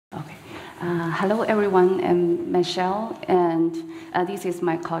Hello, everyone. I'm Michelle, and this is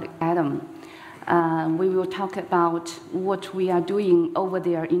my colleague Adam. We will talk about what we are doing over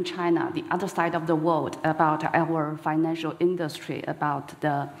there in China, the other side of the world, about our financial industry, about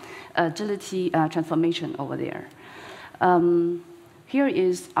the agility transformation over there. Here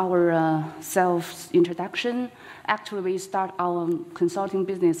is our self-introduction. Actually, we started our consulting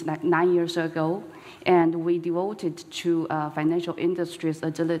business like 9 years ago, and we devoted to financial industry's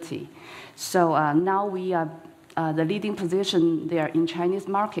agility. So now we are the leading position there in Chinese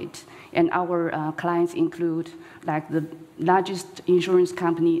market, and our clients include like the largest insurance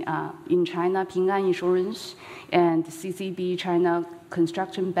company in China, Ping An Insurance, and CCB China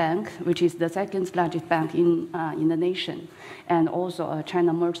Construction Bank, which is the second largest bank in the nation, and also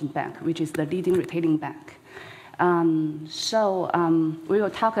China Merchant Bank, which is the leading retailing bank. We will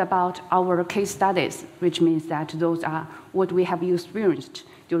talk about our case studies, which means that those are what we have experienced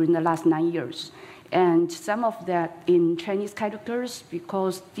during the last 9 years. And some of that in Chinese characters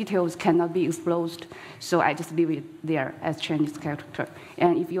because details cannot be exposed, so I just leave it there as Chinese character.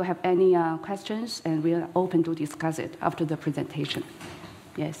 And if you have any questions, and we are open to discuss it after the presentation.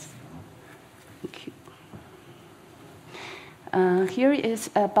 Yes. Thank you. Here is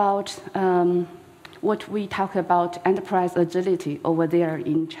about what we talk about enterprise agility over there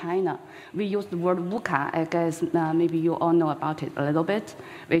in China. We use the word VUCA. I guess maybe you all know about it a little bit,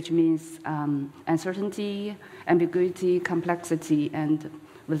 which means uncertainty, ambiguity, complexity, and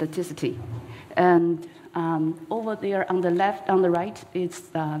volatility. And over there on the left, on the right, it's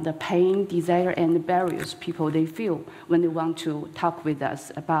the pain, desire, and the barriers people they feel when they want to talk with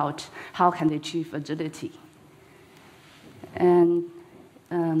us about how can they achieve agility. And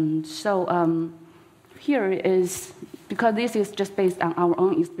here is, because this is just based on our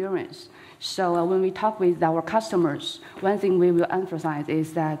own experience. So when we talk with our customers, one thing we will emphasize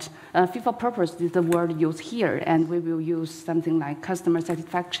is that fit for purpose is the word used here, and we will use something like customer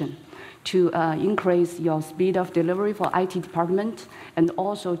satisfaction to increase your speed of delivery for IT department, and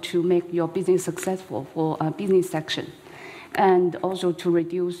also to make your business successful for a business section, and also to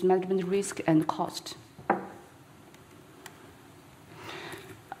reduce management risk and cost.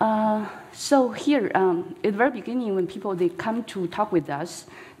 So here, at the very beginning, when people they come to talk with us,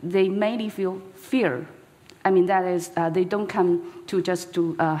 they mainly feel fear. I mean, that is, they don't come to just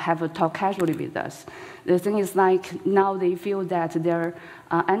to have a talk casually with us. The thing is like now they feel that their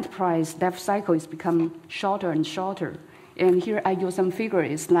enterprise life cycle is becoming shorter and shorter. And here I use some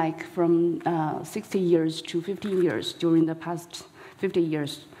figures like from 60 years to 15 years during the past 50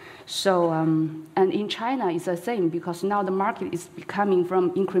 years. So, and in China, it's the same because now the market is becoming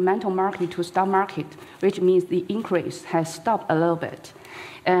from incremental market to stock market, which means the increase has stopped a little bit.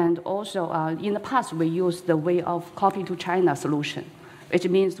 And also, in the past, we used the way of copy to China solution, which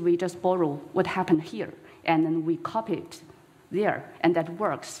means we just borrow what happened here, and then we copy it there, and that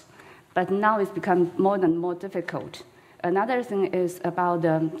works. But now it's become more and more difficult. Another thing is about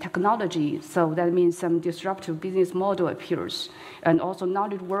the technology, so that means some disruptive business model appears. And also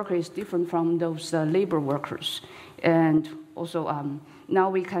knowledge worker is different from those labor workers. And also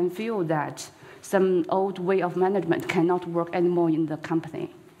now we can feel that some old way of management cannot work anymore in the company.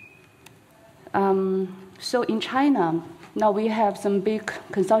 So in China, now we have some big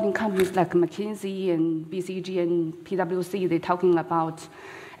consulting companies like McKinsey and BCG and PwC, they're talking about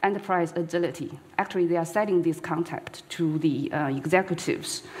enterprise agility. Actually, they are setting this concept to the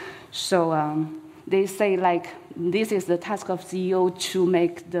executives. So they say like, this is the task of CEO to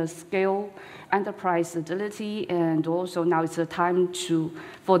make the scale enterprise agility, and also now it's the time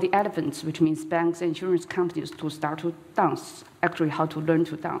for the elephants, which means banks and insurance companies to start to dance, actually how to learn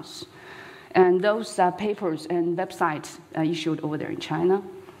to dance. And those papers and websites issued over there in China.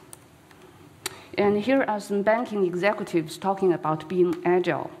 And here are some banking executives talking about being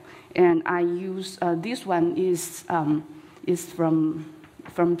agile. And I use, this one is from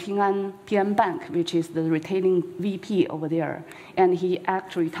Ping An Bank, which is the retailing VP over there. And he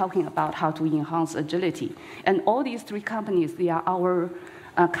actually talking about how to enhance agility. And all these three companies, they are our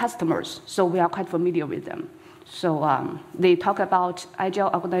customers, so we are quite familiar with them. So they talk about agile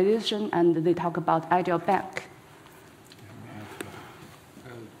organization, and they talk about agile bank.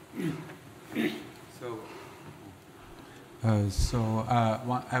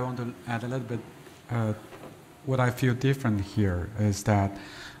 I want to add a little bit. What I feel different here is that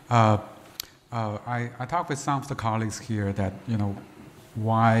I talked with some of the colleagues here that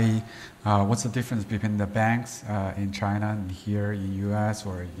what's the difference between the banks in China and here in US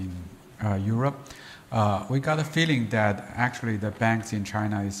or in Europe. We got a feeling that actually the banks in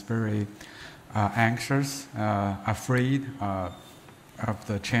China is very anxious, afraid, of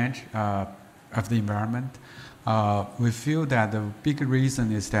the change of the environment. We feel that the big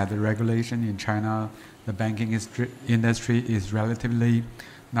reason is that the regulation in China, the banking industry is relatively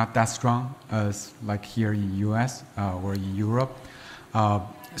not that strong as like here in US or in Europe.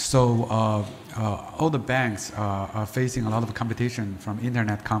 So all the banks are facing a lot of competition from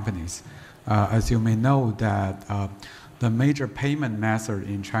internet companies. As you may know that the major payment method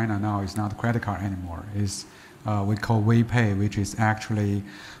in China now is not credit card anymore. It's we call WePay, which is actually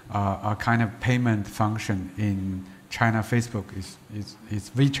a kind of payment function in China. Facebook is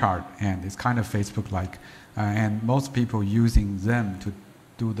WeChat, and it's kind of Facebook-like. And most people using them to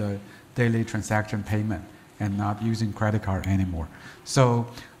do the daily transaction payment and not using credit card anymore. So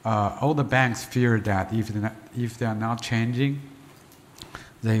all the banks fear that if they are not changing,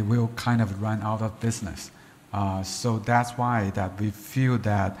 they will kind of run out of business. So that's why that we feel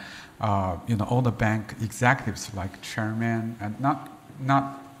that all the bank executives like chairman and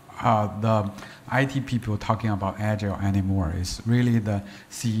not the IT people talking about agile anymore. It's really the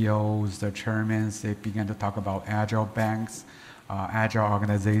CEOs, the chairmen. They began to talk about agile banks, agile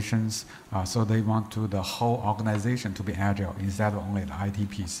organizations. So they want the whole organization to be agile instead of only the IT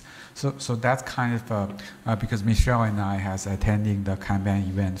piece. So that's kind of because Michelle and I has attending the Kanban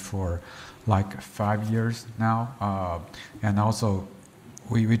event for like 5 years now, and also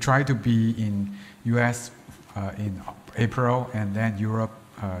we try to be in US in April, and then Europe,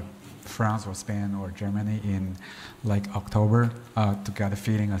 France or Spain or Germany in like October to get a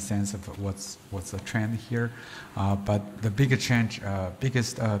feeling, a sense of what's the trend here. But the biggest change,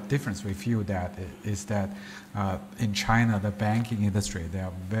 biggest difference we feel that is that in China, the banking industry, they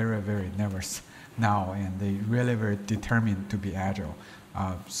are very, very nervous now, and they really very determined to be agile.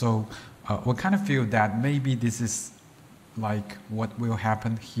 So we kind of feel that maybe this is like what will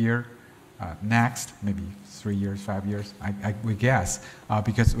happen here next, maybe 3 years, 5 years, we guess,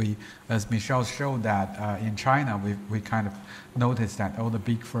 because as Michelle showed that in China, we kind of noticed that all the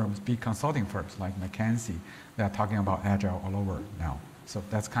big firms, big consulting firms like McKinsey, they're talking about agile all over now. So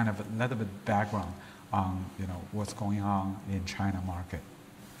that's kind of a little bit background on what's going on in China market.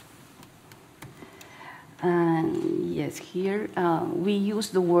 Yes, here we use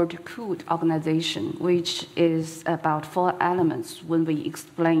the word "cooled organization," which is about 4 elements when we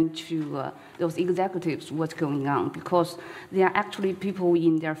explain to those executives what's going on, because they are actually people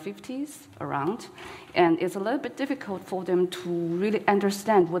in their 50s around, and it's a little bit difficult for them to really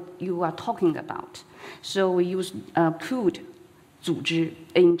understand what you are talking about. So we use "cooled" 组织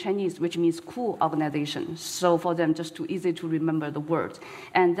in Chinese, which means cool organization. So for them, just too easy to remember the word.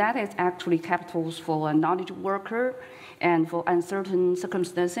 And that is actually capitals for a knowledge worker, and for uncertain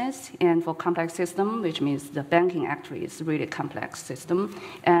circumstances, and for complex system, which means the banking actually is a really complex system,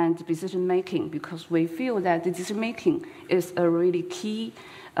 and decision making, because we feel that the decision making is a really key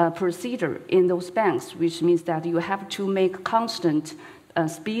procedure in those banks, which means that you have to make constant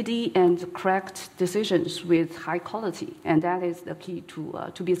speedy and correct decisions with high quality, and that is the key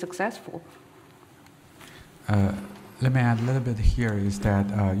to be successful. Let me add a little bit here is that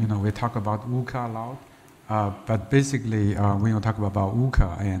we talk about VUCA a lot, but basically when you talk about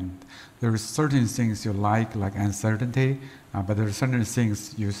VUCA, and there are certain things you like uncertainty, but there are certain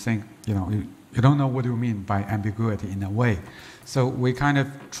things you think you don't know what you mean by ambiguity in a way. So we kind of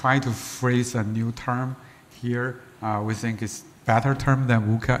try to phrase a new term here. We think it's better term than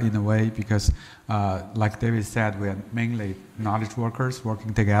VUCA in a way, because like David said, we are mainly knowledge workers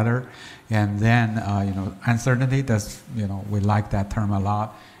working together, and then uncertainty, that's we like that term a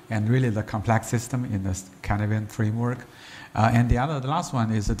lot, and really the complex system in this Agilean framework. And the last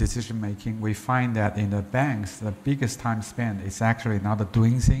one is the decision making. We find that in the banks, the biggest time spent is actually not the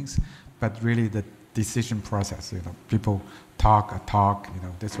doing things, but really the decision process. People talk,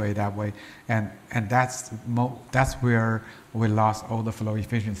 this way, that way, and that's where we lost all the flow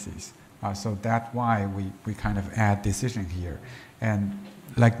efficiencies. So that's why we kind of add decision here. And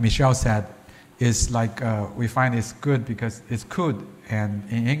like Michelle said, it's like we find it's good because it's good, and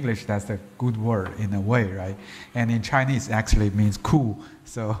in English that's a good word in a way, right? And in Chinese actually means cool.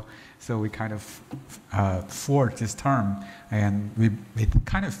 So we kind of forged this term, and we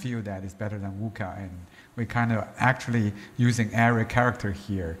kind of feel that it's better than VUCA, and we kind of actually using every character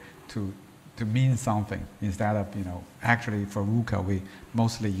here to mean something instead of actually for VUCA we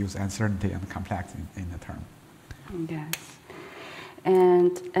mostly use uncertainty and complexity in the term. Yes.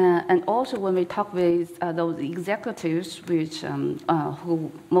 And also when we talk with those executives, which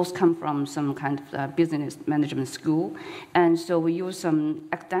who most come from some kind of business management school, and so we use some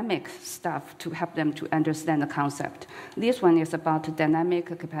academic stuff to help them to understand the concept. This one is about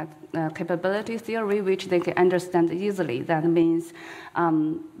dynamic capability theory, which they can understand easily. That means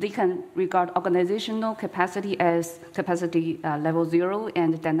they can regard organizational capacity as capacity level 0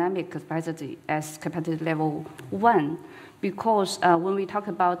 and dynamic capacity as capacity level 1. Because when we talk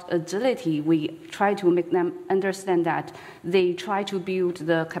about agility, we try to make them understand that they try to build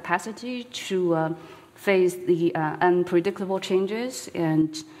the capacity to face the unpredictable changes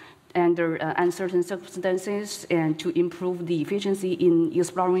and under uncertain circumstances, and to improve the efficiency in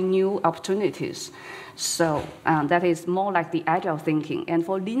exploring new opportunities. So that is more like the agile thinking. And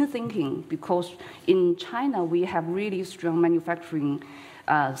for lean thinking, because in China we have really strong manufacturing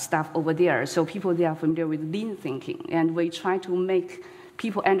stuff over there, so people they are familiar with lean thinking, and we try to make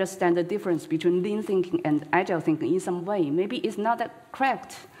people understand the difference between lean thinking and agile thinking in some way. Maybe it's not that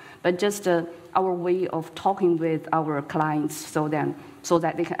correct, but just our way of talking with our clients, so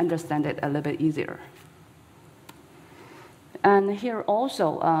that they can understand it a little bit easier. And here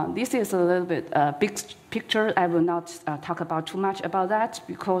also, this is a little bit big picture. I will not talk about too much about that,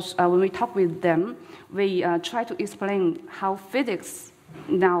 because when we talk with them, we try to explain how physics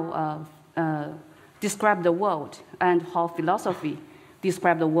now describe the world, and how philosophy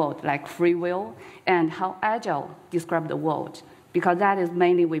describe the world, like free will, and how agile describe the world, because that is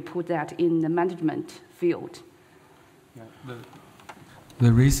mainly we put that in the management field. Yeah,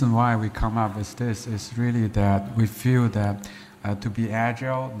 the reason why we come up with this is really that we feel that to be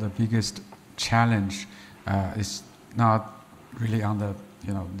agile, the biggest challenge is not really on the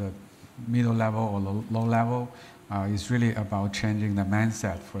the middle level or low level. It's really about changing the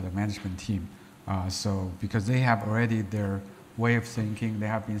mindset for the management team. So because they have already their way of thinking, they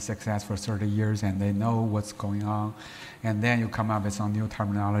have been successful for 30 years and they know what's going on, and then you come up with some new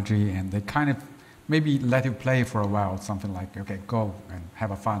terminology and they kind of maybe let you play for a while, something like, okay, go and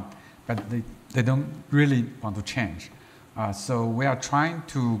have a fun, but they don't really want to change. So we are trying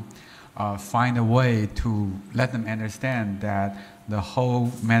to find a way to let them understand that the whole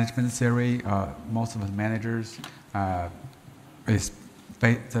management theory, most of the managers,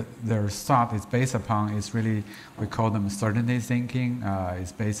 their thought is based upon is really, we call them certainty thinking.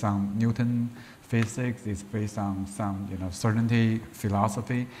 It's based on Newton physics. It's based on some certainty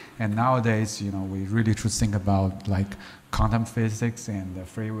philosophy. And nowadays, we really should think about like quantum physics and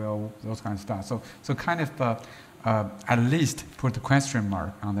free will, those kind of stuff. So kind of at least put a question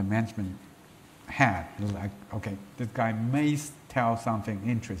mark on the management head. Like, okay, this guy may tell something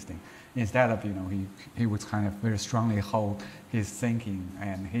interesting. Instead of, he would kind of very strongly hold his thinking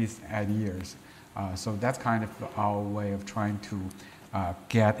and his ideas. So that's kind of our way of trying to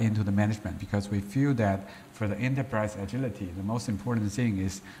get into the management, because we feel that for the enterprise agility, the most important thing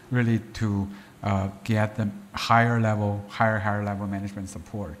is really to get the higher level management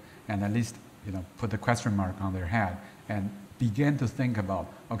support, and at least put the question mark on their head and begin to think about,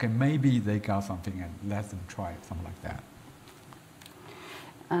 okay, maybe they got something and let them try it, something like that.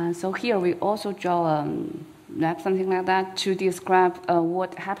 So here we also draw something like that to describe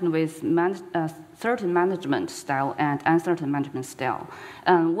what happened with certain management style and uncertain management style.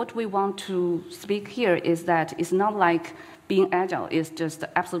 What we want to speak here is that it's not like being agile is just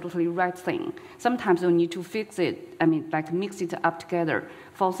the absolutely right thing. Sometimes you need to fix it, like mix it up together.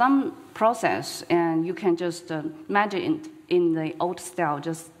 For some process, and you can just imagine it in the old style,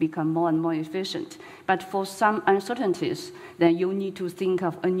 just become more and more efficient. But for some uncertainties, then you need to think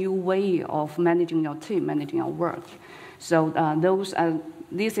of a new way of managing your team, managing your work. So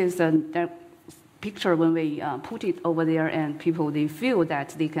this is a picture when we put it over there, and people, they feel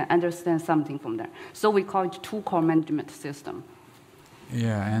that they can understand something from there. So we call it two-core management system.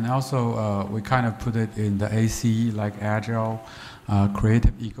 Yeah, and also we kind of put it in the ACE, like Agile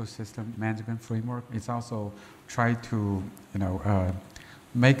Creative Ecosystem Management Framework. It's also try to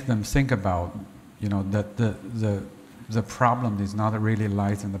make them think about that the problem is not really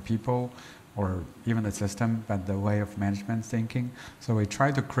lies in the people or even the system, but the way of management thinking. So we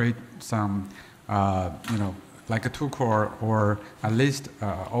try to create some like a two-core, or at least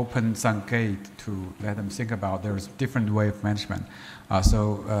open some gate to let them think about there's different way of management.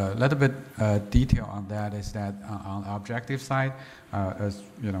 So a little bit detail on that is that on the objective side, as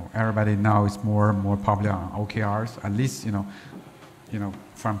everybody now is more and more popular on OKRs. At least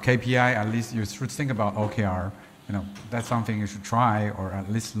from KPI, at least you should think about OKR. That's something you should try or at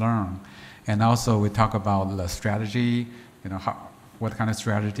least learn. And also we talk about the strategy. What kind of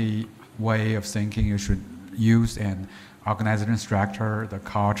strategy way of thinking you should use an organization structure, the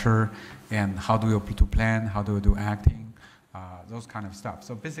culture, and how do we do plan, how do we do acting, those kind of stuff.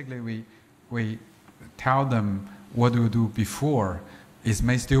 So basically, we tell them what do we do before. It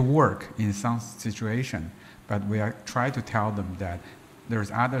may still work in some situation, but we are trying to tell them that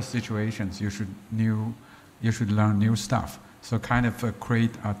there's other situations you should learn new stuff. So kind of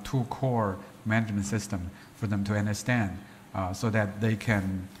create a two-core management system for them to understand, so that they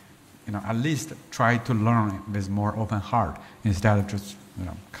can, at least try to learn with more open heart instead of just,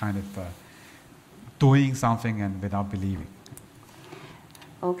 kind of doing something and without believing.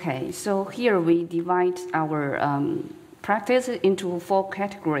 Okay, so here we divide our practice into 4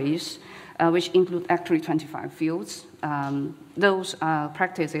 categories, which include actually 25 fields. Those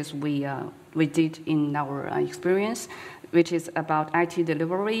practices we did in our experience, which is about IT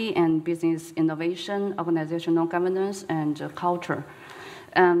delivery and business innovation, organizational governance, and culture.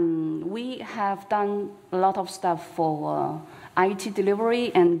 We have done a lot of stuff for IT delivery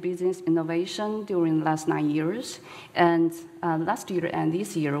and business innovation during the last 9 years. And last year and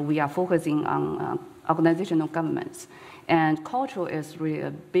this year, we are focusing on organizational governance. And culture is really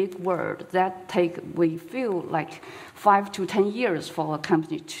a big word that we feel like 5 to 10 years for a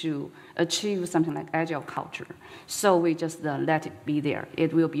company to achieve something like agile culture. So we just let it be there.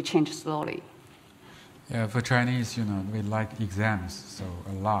 It will be changed slowly. Yeah, for Chinese, we like exams, so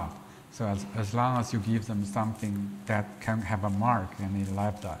a lot. So as long as you give them something that can have a mark, and they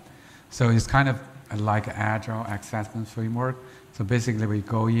like that. So it's kind of like agile assessment framework. So basically, we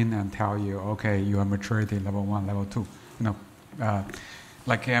go in and tell you, okay, you are maturity level 1, level 2.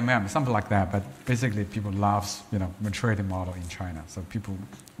 Like KMM, something like that. But basically, people love, maturity model in China. So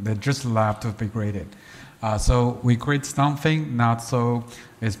they just love to be graded. So we create something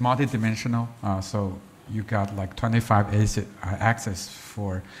it's multidimensional. So you got like 25 axes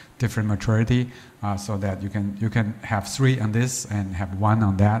for different maturity, so that you can have 3 on this and have 1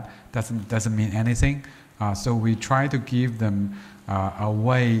 on that. Doesn't mean anything. So we try to give them a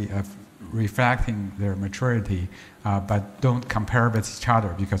way of reflecting their maturity, but don't compare with each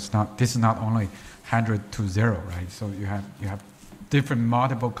other, because this is not only 100 to 0, right? So you have different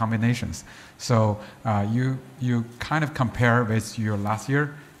multiple combinations. So you kind of compare with your last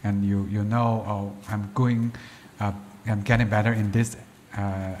year, and I'm getting better in this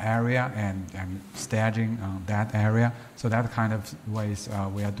area, and I'm staging on that area. So that kind of ways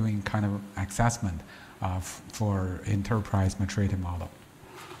we are doing kind of assessment for enterprise maturity model.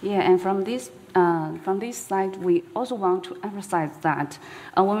 Yeah, and from this slide, we also want to emphasize that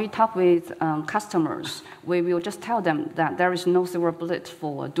when we talk with customers, we will just tell them that there is no silver bullet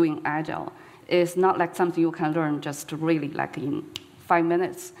for doing agile. It's not like something you can learn just really like in 5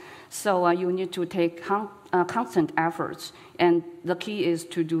 minutes. So you need to take constant efforts, and the key is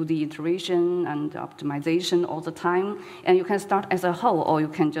to do the iteration and optimization all the time. And you can start as a whole, or you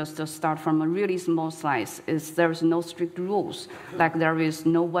can just start from a really small slice. There is no strict rules, like there is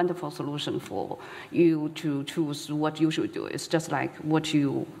no wonderful solution for you to choose what you should do. It's just like what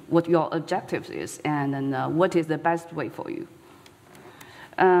your objective is, and then what is the best way for you.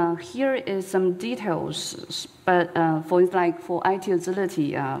 Here is some details, but for IT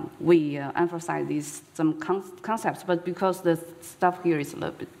agility, we emphasize some concepts, but because the stuff here is a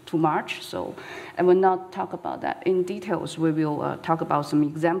little bit too much, so I will not talk about that in details. We will talk about some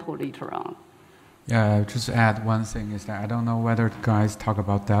example later on. Yeah, just add one thing is that I don't know whether the guys talk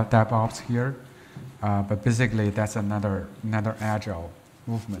about DevOps here, but basically that's another agile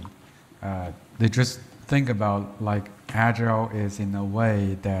movement. They just think about like agile is in a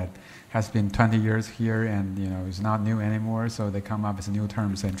way that has been 20 years here, and it's not new anymore. So they come up with new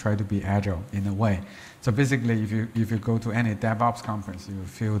terms and try to be agile in a way. So basically, if you go to any DevOps conference, you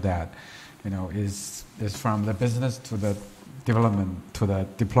feel that is from the business to the development to the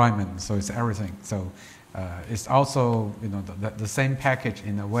deployment. So it's everything. So it's also the same package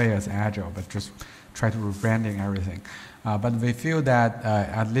in a way as agile, but just try to rebranding everything. But we feel that,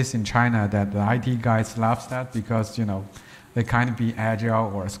 at least in China, that the IT guys love that, because they kind of be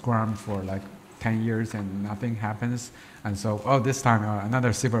agile or Scrum for like 10 years and nothing happens. And so, this time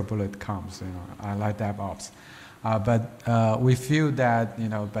another silver bullet comes. I like DevOps. But we feel that,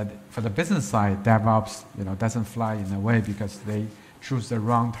 but for the business side, DevOps, doesn't fly in a way, because they choose the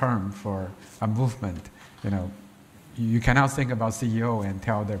wrong term for a movement. You cannot think about CEO and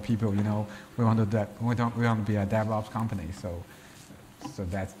tell their people, we want to be a DevOps company. So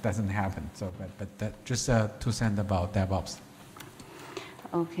that doesn't happen. So, but that just 2 cents about DevOps.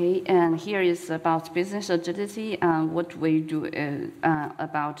 Okay, and here is about business agility. What we do is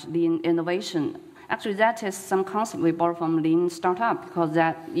about lean innovation. Actually, that is some concept we borrow from Lean Startup, because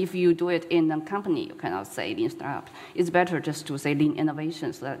that if you do it in a company, you cannot say Lean Startup. It's better just to say Lean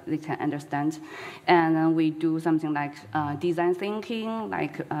Innovation so that they can understand. And we do something like design thinking,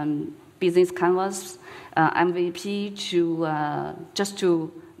 like business canvas, MVP, just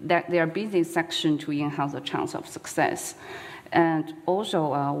to their business section to enhance the chance of success. And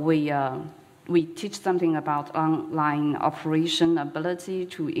also, we teach something about online operation ability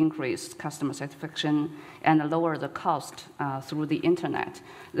to increase customer satisfaction and lower the cost through the internet.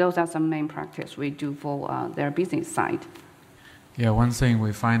 Those are some main practice we do for their business side. Yeah, one thing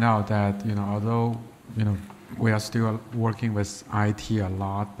we find out that, although, we are still working with IT a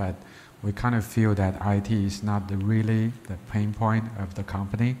lot, but we kind of feel that IT is not really the pain point of the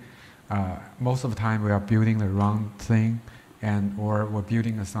company. Most of the time we are building the wrong thing, or we're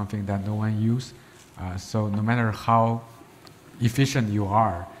building something that no one uses. So no matter how efficient you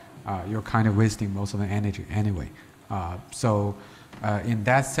are, you're kind of wasting most of the energy anyway. So in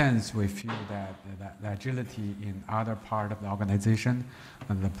that sense, we feel that the agility in other part of the organization,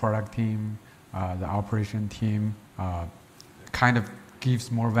 the product team, the operation team, kind of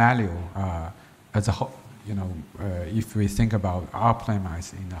gives more value as a whole, if we think about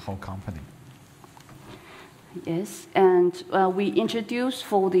optimize in the whole company. Yes, and we introduced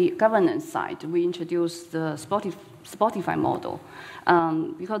for the governance side, we introduced the Spotify model.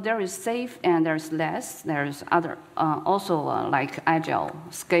 Because there is safe and there's less, there's other, also like agile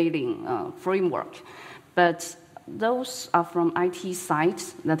scaling framework. But those are from IT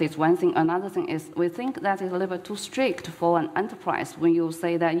sides, that is one thing. Another thing is we think that is a little bit too strict for an enterprise when you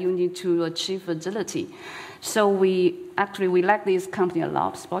say that you need to achieve agility. So we like this company a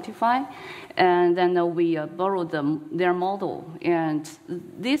lot, Spotify, and then we borrowed their model. And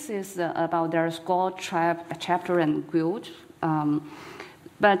this is about their squad, chapter, and guild.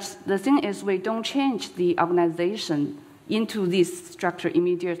 But the thing is we don't change the organization into this structure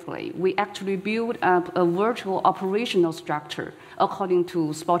immediately. We actually build up a virtual operational structure according to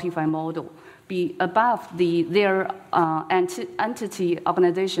Spotify model, be above their entity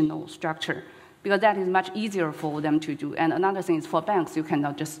organizational structure, because that is much easier for them to do. And another thing is for banks, you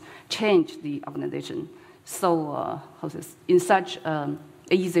cannot just change the organization so in such an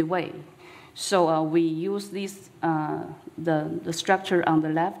easy way. So we use this the structure on the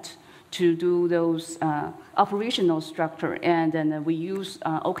left to do those operational structure, and then we use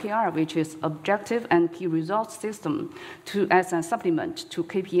OKR, which is Objective and Key Results System, as a supplement to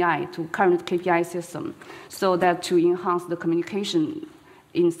KPI, to current KPI system, so that to enhance the communication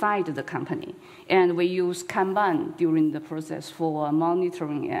inside the company. And we use Kanban during the process for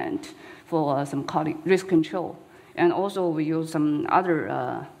monitoring and for some risk control. And also we use some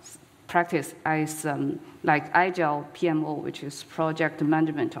other practice as like Agile PMO, which is Project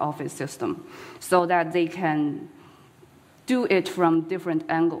Management Office System, so that they can do it from different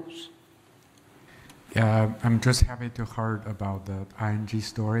angles. Yeah, I'm just happy to heard about the ING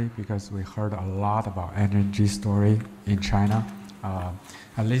story, because we heard a lot about ING story in China.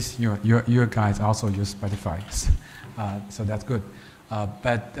 At least you guys also use Spotify, so that's good.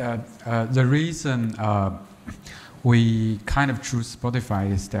 But the reason we kind of choose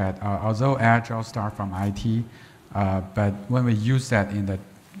Spotify is that although Agile start from IT, but when we use that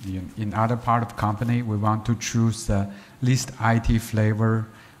in other part of the company, we want to choose the least IT flavor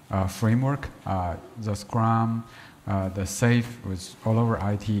framework. The Scrum, the Safe was all over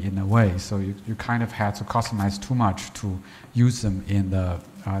IT in a way, so you kind of had to customize too much to use them in the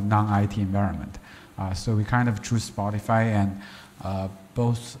non-IT environment. So we kind of choose Spotify, and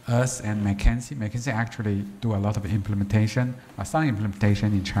both us and McKinsey actually do a lot of implementation, some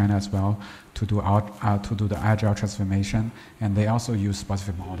implementation in China as well, to do the agile transformation, and they also use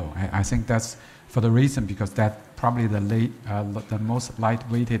Spotify model. I think that's for the reason because that's probably the most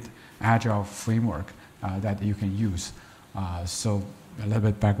lightweighted agile framework that you can use. So a little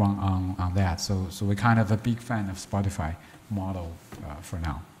bit background on that. So we're kind of a big fan of Spotify model for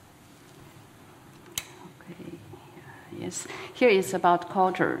now. Okay. Yes, here is about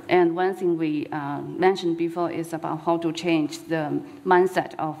culture, and one thing we mentioned before is about how to change the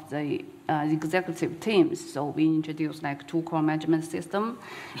mindset of the executive teams. So we introduced like 2 core management system,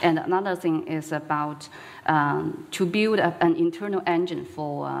 and another thing is about to build up an internal engine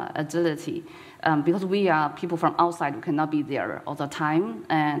for agility. because we are people from outside, we cannot be there all the time,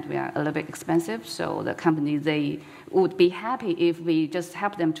 and we are a little bit expensive. So the company, they would be happy if we just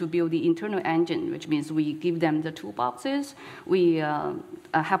help them to build the internal engine, which means we give them the toolboxes, we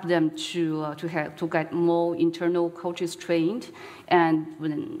help them to get more internal coaches trained, and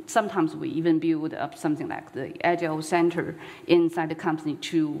sometimes we even build up something like the Agile Center inside the company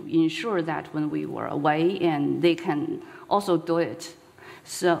to ensure that when we were away, and they can also do it.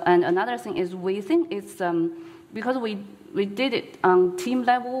 So, and another thing is we think it's because we did it on team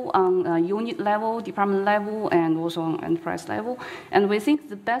level, on unit level, department level, and also on enterprise level. And we think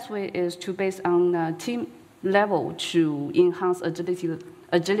the best way is to base on team level to enhance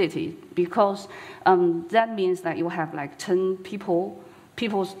agility, because that means that you have like 10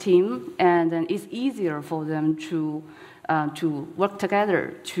 people's team, and then it's easier for them to work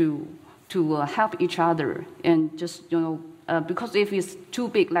together to help each other, and just because if it's too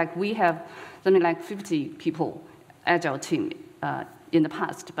big, like we have something like 50 people agile team in the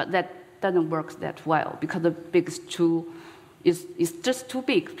past, but that doesn't work that well because the biggest tool is just too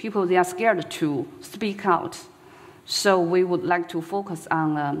big. People, they are scared to speak out. So we would like to focus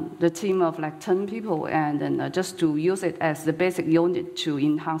on the team of like 10 people, and then just to use it as the basic unit to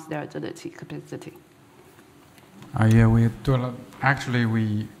enhance their agility capacity. Yeah, we do a lot. Actually,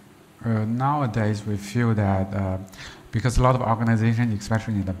 we nowadays we feel that because a lot of organizations,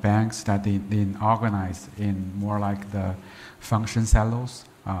 especially in the banks, that they organize in more like the function silos.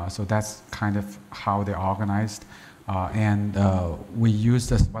 So that's kind of how they're organized. And we use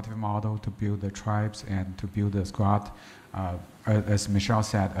the Spotify model to build the tribes and to build the squad, as Michelle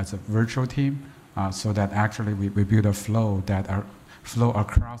said, as a virtual team, so that actually we build a flow that flow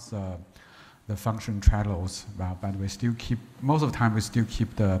across the function silos, but we still keep, most of the time we still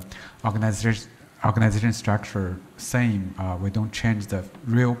keep the organization structure same. We don't change the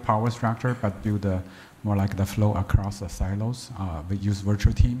real power structure, but build more like the flow across the silos. We use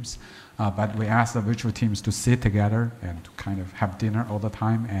virtual teams, but we ask the virtual teams to sit together and to kind of have dinner all the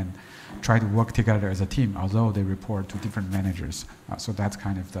time and try to work together as a team, although they report to different managers. So that's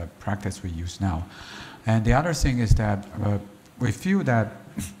kind of the practice we use now. And the other thing is that we feel that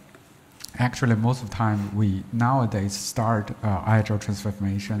actually most of the time we nowadays start agile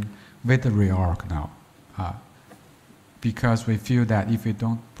transformation with the reorg now, because we feel that if we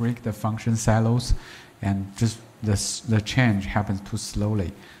don't break the function silos, and just the change happens too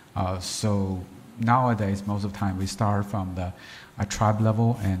slowly. So nowadays, most of the time, we start from the tribe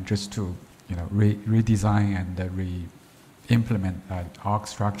level and just to redesign and re-implement org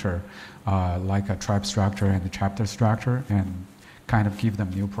structure, like a tribe structure and a chapter structure, and kind of give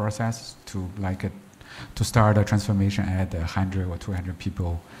them new process to to start a transformation at 100 or 200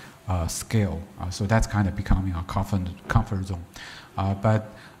 people scale. So that's kind of becoming a comfort zone. But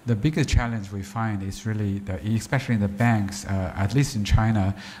the biggest challenge we find is really, especially in the banks, at least in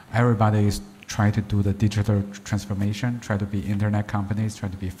China, everybody is trying to do the digital transformation, try to be internet companies, try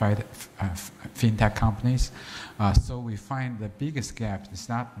to be FinTech companies. So we find the biggest gap is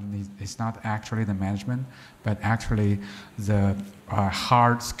not actually the management, but actually the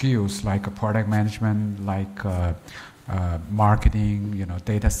hard skills like product management, like marketing,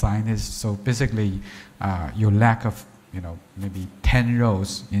 data science. So basically, you lack of maybe 10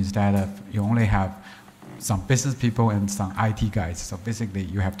 roles instead of you only have some business people and some IT guys. So basically,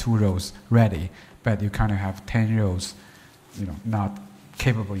 you have 2 roles ready, but you kind of have 10 roles, not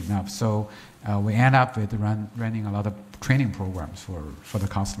capable enough. So we end up with running a lot of training programs for the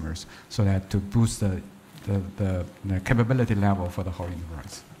customers, so that to boost the capability level for the whole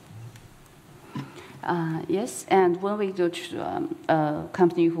enterprise. Yes, and when we go to a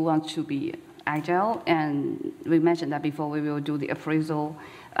company who wants to be agile, and we mentioned that before, we will do the appraisal,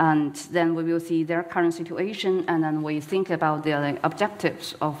 and then we will see their current situation, and then we think about the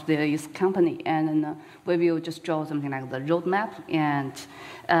objectives of this company, and then we will just draw something like the roadmap, and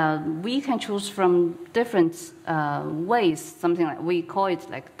we can choose from different ways, something like, we call it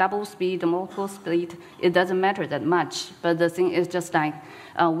like double speed, multiple speed. It doesn't matter that much, but the thing is just like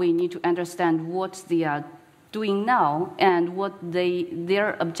we need to understand what they are doing now and what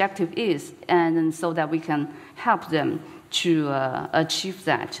their objective is, and then so that we can help them to achieve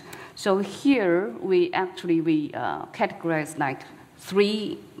that. So here we categorize like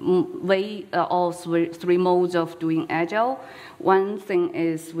three modes of doing agile. One thing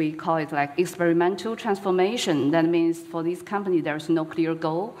is we call it like experimental transformation. That means for this company there is no clear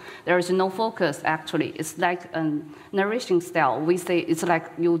goal, there is no focus actually. It's like a narration style. We say it's like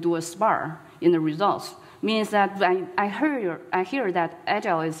you do a SPAR in the results. means that I hear that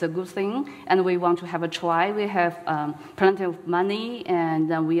Agile is a good thing, and we want to have a try. We have plenty of money,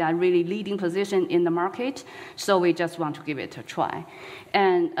 and we are really leading position in the market, so we just want to give it a try.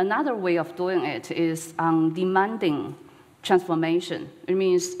 And another way of doing it is demanding transformation. It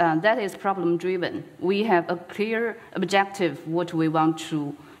means that is problem-driven. We have a clear objective what we want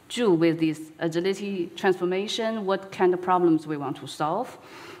to do with this agility transformation, what kind of problems we want to solve.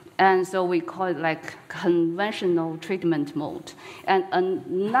 And so we call it like conventional treatment mode. And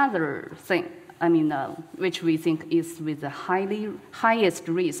another thing, which we think is with the highest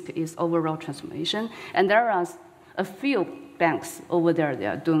risk is overall transformation. And there are a few banks over there that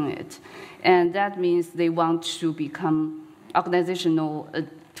are doing it. And that means they want to become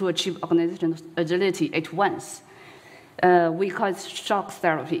to achieve organizational agility at once. We call it shock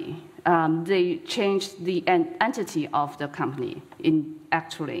therapy. They change the entity of the company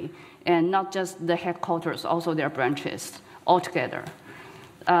and not just the headquarters, also their branches altogether.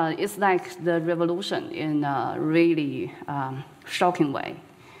 It's like the revolution in a really shocking way.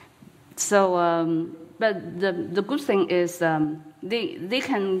 So, but the good thing is they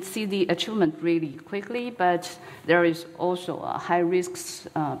can see the achievement really quickly, but there is also high risks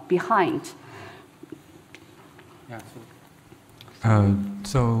behind. Yeah.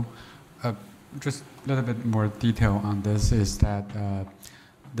 Just a little bit more detail on this is that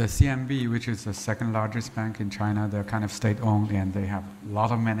the CMB, which is the second largest bank in China, they're kind of state-owned and they have a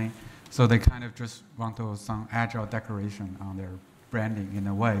lot of money. So they kind of just want to some agile decoration on their branding in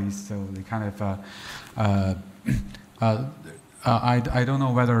a way. So they kind of, I don't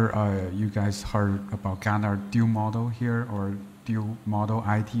know whether you guys heard about Gartner dual model here or dual model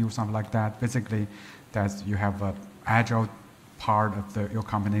IT or something like that. Basically, that's you have an agile part of your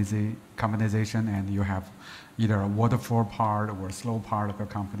companyization, and you have either a waterfall part or a slow part of your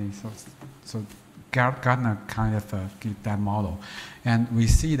company. So Gartner kind of give that model. And we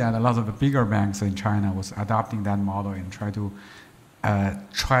see that a lot of the bigger banks in China was adopting that model and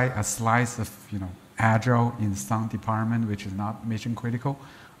try a slice of agile in some department which is not mission critical.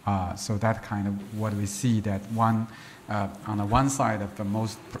 So that kind of what we see that on the one side of the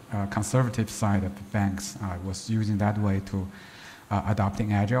most conservative side of the banks was using that way to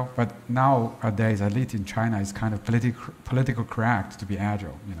adopting agile, but nowadays, at least in China, it's kind of political correct to be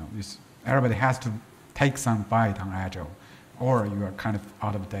agile. Everybody has to take some bite on agile, or you are kind of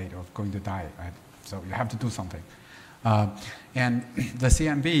out of date or going to die. Right? So you have to do something. And the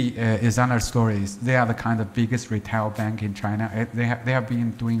CMB is another story. They are the kind of biggest retail bank in China. They have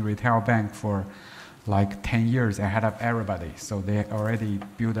been doing retail bank for like 10 years ahead of everybody. So they already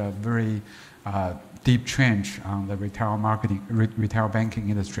built a very deep trench on the retail banking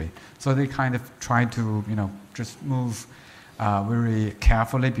industry. So they kind of try to, just move very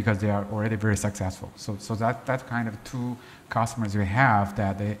carefully because they are already very successful. So that kind of two customers we have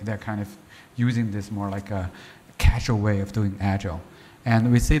that they're kind of using this more like a casual way of doing agile.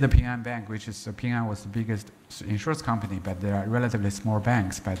 And we see the Ping An Bank, which is Ping An was the biggest insurance company, but they are relatively small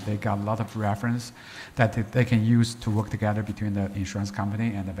banks, but they got a lot of reference that they can use to work together between the insurance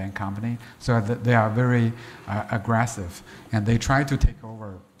company and the bank company. So they are very aggressive, and they try to take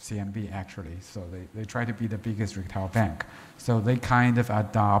over CMB actually. So they try to be the biggest retail bank. So they kind of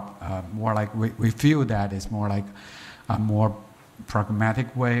adopt more like, we feel that it's more like a more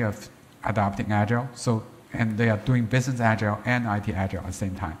pragmatic way of adopting agile. And they are doing business agile and IT agile at the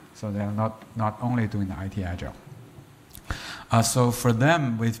same time. So they are not only doing the IT agile. So for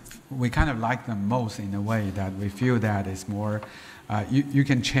them, we kind of like them most in a way that we feel that it's more, you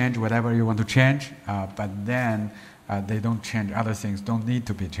can change whatever you want to change, but then they don't change other things, don't need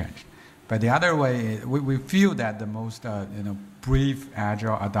to be changed. But the other way, we feel that the most brief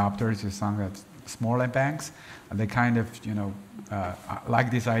agile adopters is some of smaller banks. They kind of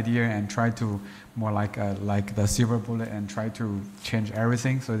like this idea and try to more like the silver bullet and try to change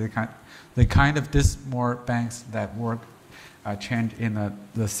everything. So they kind of this more banks that work change in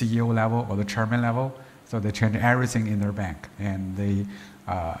the CEO level or the chairman level. So they change everything in their bank. And they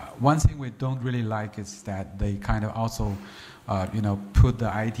one thing we don't really like is that they kind of also put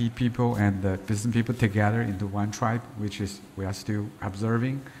the IT people and the business people together into one tribe, which is we are still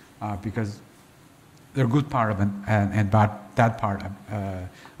observing because they're good part of it and bad part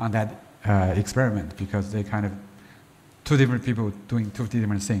on that experiment, because they kind of two different people doing two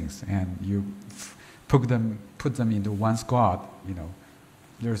different things, and you put them into one squad.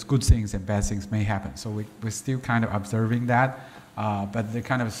 There's good things and bad things may happen. So we're still kind of observing that, but they're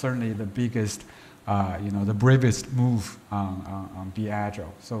kind of certainly the biggest, the bravest move on be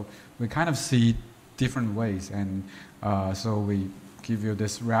agile. So we kind of see different ways, and so we give you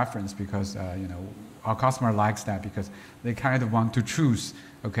this reference because our customer likes that because they kind of want to choose.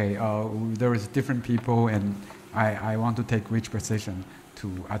 Okay, there is different people, and I want to take which position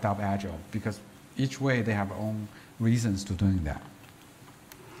to adopt Agile because each way they have own reasons to doing that.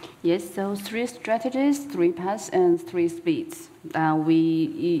 Yes, so 3 strategies, 3 paths, and 3 speeds.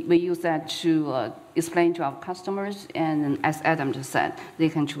 We use that to explain to our customers, and as Adam just said, they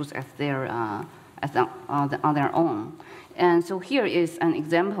can choose on their own. And so here is an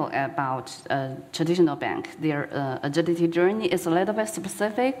example about a traditional bank. Their agility journey is a little bit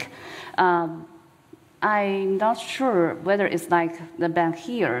specific. I'm not sure whether it's like the bank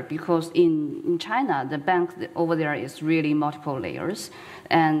here, because in China, the bank over there is really multiple layers.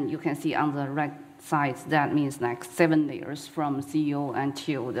 And you can see on the right side, that means like 7 layers from CEO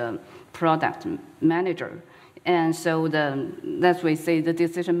until the product manager. And so that's why we say the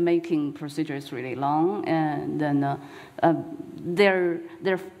decision-making procedure is really long, and then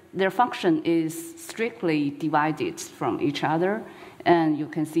their function is strictly divided from each other. And you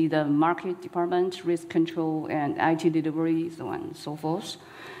can see the market department, risk control, and IT delivery, so on and so forth.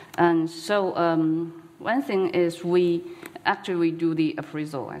 And so one thing is we do the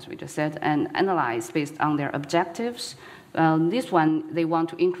appraisal, as we just said, and analyze based on their objectives. This one, they want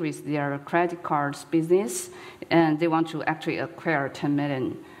to increase their credit cards business, and they want to actually acquire 10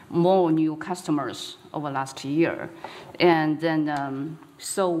 million more new customers over last year. And then,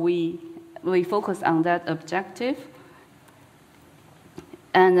 so we focus on that objective,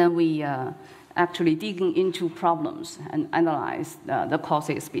 and then we actually digging into problems and analyze the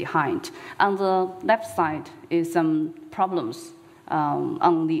causes behind. On the left side is some problems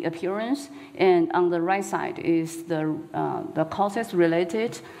on the appearance, and on the right side is the causes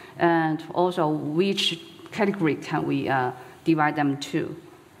related, and also which category can we divide them to.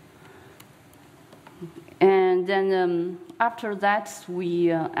 And then after that,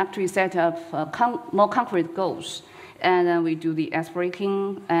 we actually set up more concrete goals, and then we do the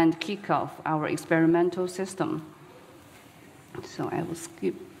ice-breaking and kick off our experimental system. So I will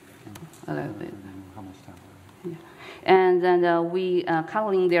skip a little bit. How much time? Yeah. And then we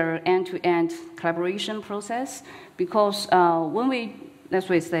covering their end-to-end collaboration process, because when we, let's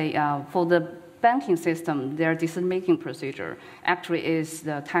say, for the banking system, their decision-making procedure actually is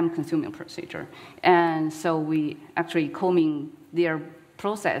the time-consuming procedure. And so we actually combing their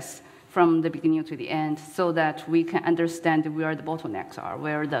process from the beginning to the end so that we can understand where the bottlenecks are,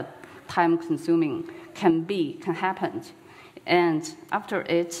 where the time-consuming can happen. And after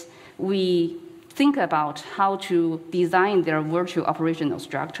it, we think about how to design their virtual operational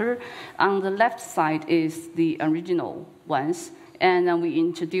structure. On the left side is the original ones, and then we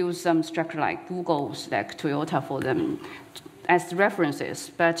introduce some structure like Google's, like Toyota for them as references.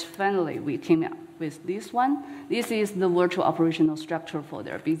 But finally, we came up with this one. This is the virtual operational structure for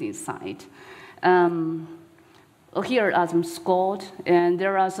their business side. Here are some scored, and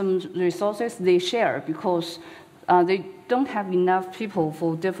there are some resources they share because they don't have enough people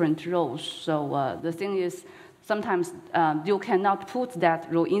for different roles. So the thing is, sometimes you cannot put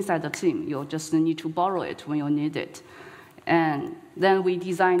that role inside the team. You just need to borrow it when you need it. And then we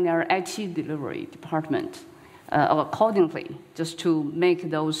design our IT delivery department accordingly, just to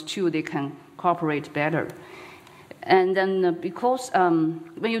make those two, they can cooperate better. And then because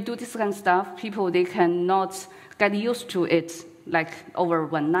when you do this kind of stuff, people, they cannot get used to it like over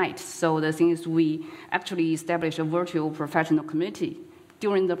one night. So the thing is, we actually establish a virtual professional committee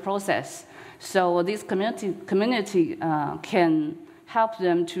during the process. So this community can help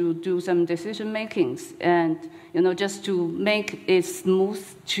them to do some decision makings and just to make it smooth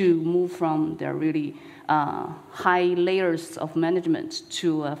to move from their really high layers of management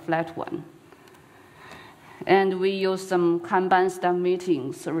to a flat one. And we use some Kanban staff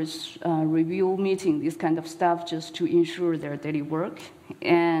meetings, service review meeting, this kind of stuff, just to ensure their daily work.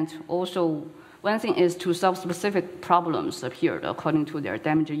 And also, one thing is to solve specific problems appeared according to their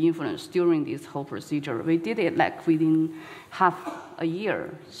damage influence during this whole procedure. We did it like within half a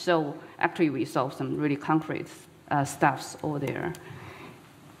year. So actually, we solved some really concrete stuffs over there.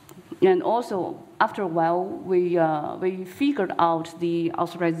 And also, after a while, we figured out the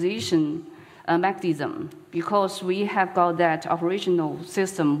authorization mechanism, because we have got that operational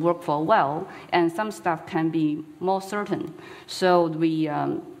system work for a while, and some stuff can be more certain. So we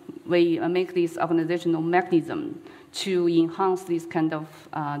make this organizational mechanism to enhance this kind of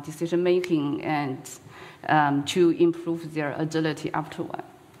decision making and to improve their agility afterward.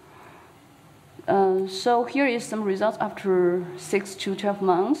 So here is some results after 6 to 12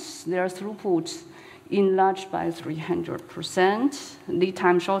 months. Their throughput enlarged by 300%, lead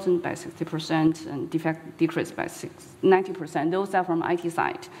time shortened by 60%, and defect decreased by 90%. Those are from IT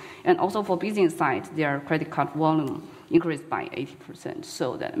side. And also for business side, their credit card volume increased by 80%.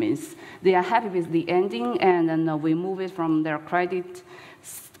 So that means they are happy with the ending, and then we move it from their credit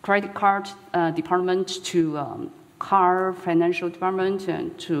card department to car financial department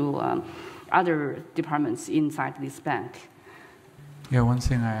and to other departments inside this bank. Yeah, one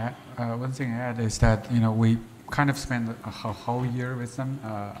thing I add is that we kind of spent a whole year with them,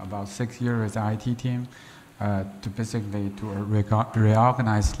 about 6 years with the IT team, to basically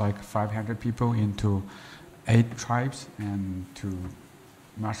reorganize like 500 people into 8 tribes and to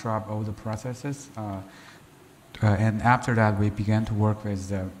mushroom up all the processes. And after that, we began to work with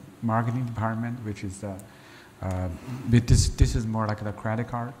the marketing department, which is this is more like the credit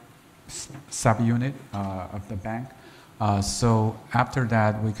card subunit of the bank. So after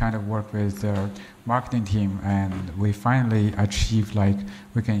that, we kind of worked with the marketing team, and we finally achieved like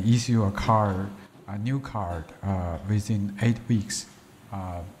we can issue a new card within 8 weeks.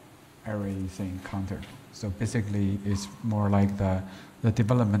 Everything countered. So basically, it's more like the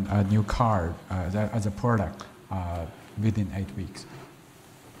development a new card as a product within 8 weeks.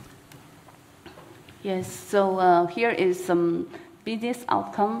 Yes. So here is some business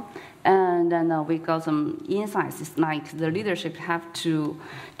outcome. And then we got some insights. It's like the leadership have to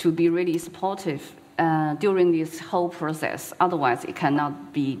be really supportive during this whole process. Otherwise, it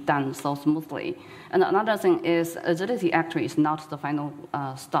cannot be done so smoothly. And another thing is agility actually is not the final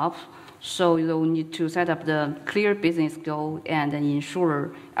stop. So you need to set up the clear business goal and then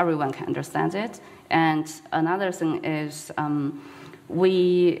ensure everyone can understand it. And another thing is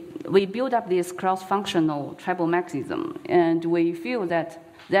we build up this cross-functional tribal mechanism, and we feel that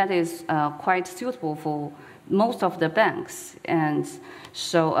is quite suitable for most of the banks. And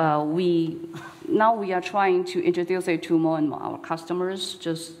so now we are trying to introduce it to more and more our customers,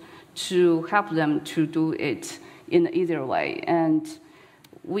 just to help them to do it in an easier way. And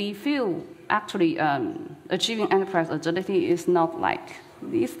we feel actually achieving enterprise agility is not like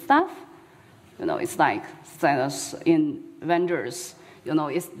this stuff. It's like sales in vendors.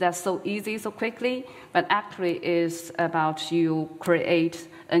 That's so easy, so quickly, but actually is about you create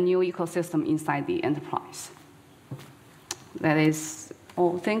a new ecosystem inside the enterprise. That is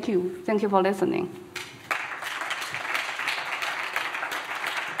all. Thank you. Thank you for listening.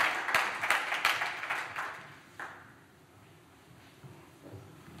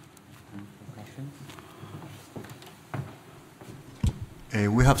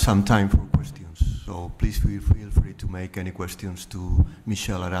 We have some time for questions, so please feel free to make any questions to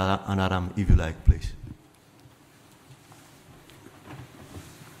Michelle and Adam if you like, please.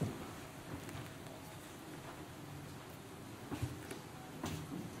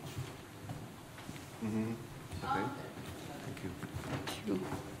 Okay. Thank you.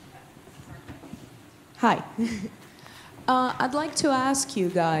 Hi. I'd like to ask you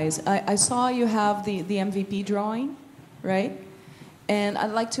guys, I saw you have the MVP drawing, right? And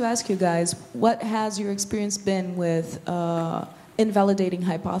I'd like to ask you guys, what has your experience been with invalidating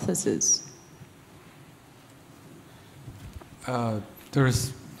hypotheses?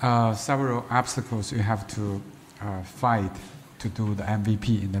 There's several obstacles you have to fight to do the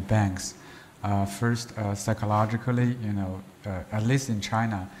MVP in the banks. First, psychologically, at least in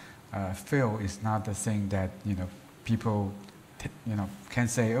China, fail is not the thing that people can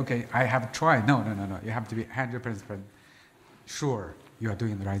say, okay, I have tried. No. You have to be 100% sure you are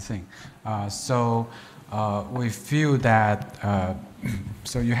doing the right thing. So we feel that,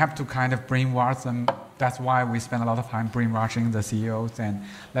 so you have to kind of brainwash them. That's why we spend a lot of time brainwashing the CEOs and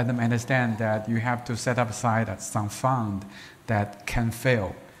let them understand that you have to set up aside some fund that can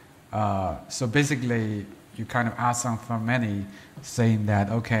fail. So basically, you kind of ask them for money, saying that,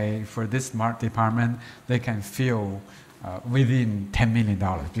 okay, for this smart department, they can fail within $10 million,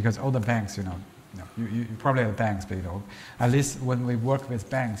 because all the banks, you probably have banks, but at least when we work with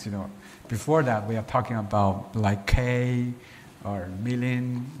banks, before that we are talking about like K or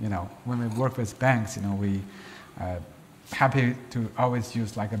million. When we work with banks, we happy to always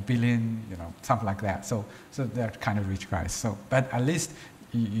use like a billion, something like that. So they're kind of rich guys. So, but at least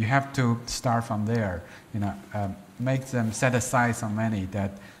you have to start from there. Make them set aside some money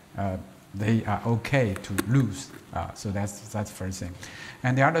that they are okay to lose. So that's the first thing.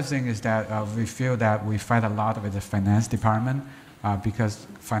 And the other thing is that we feel that we fight a lot with the finance department because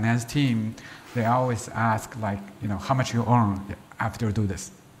finance team, they always ask like, how much you earn after you do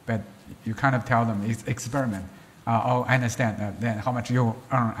this. But you kind of tell them it's experiment. Oh, I understand. Then how much you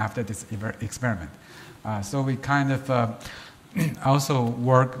earn after this experiment. So we kind of also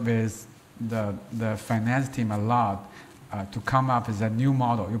work with the finance team a lot to come up with a new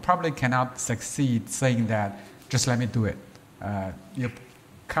model. You probably cannot succeed saying that, just let me do it. You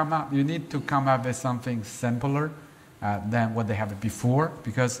need to come up with something simpler than what they have before,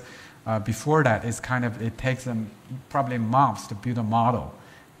 because before that, it takes them probably months to build a model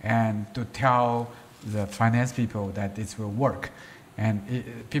and to tell the finance people that this will work. And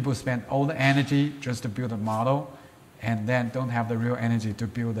people spend all the energy just to build a model and then don't have the real energy to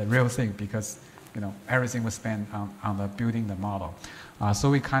build the real thing, because everything was spent on the building the model. So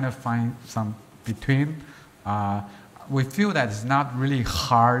we kind of find some between. We feel that it's not really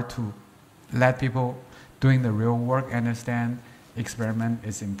hard to let people doing the real work understand experiment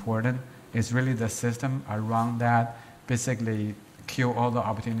is important. It's really the system around that basically kill all the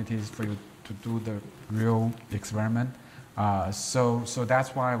opportunities for you to do the real experiment. So that's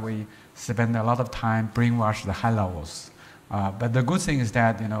why we spend a lot of time brainwash the high levels. But the good thing is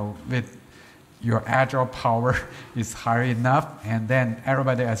that with your agile power is high enough, and then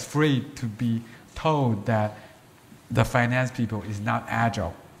everybody is free to be told that the finance people is not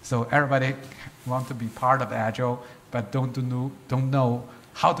agile. So everybody want to be part of agile, but don't know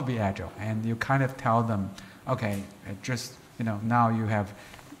how to be agile. And you kind of tell them, okay, just now you have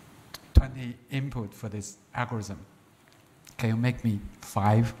 20 input for this algorithm. Can you make me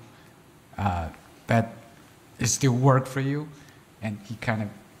 5? But it still work for you, and he kind of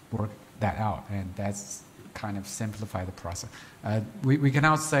worked that out, and that's kind of simplify the process. We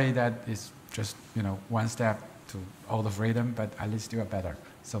cannot say that it's just one step to all the freedom, but at least you are better.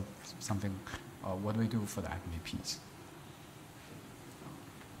 So something, what do we do for the MVPs?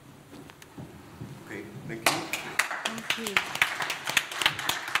 Okay, thank you. Thank you.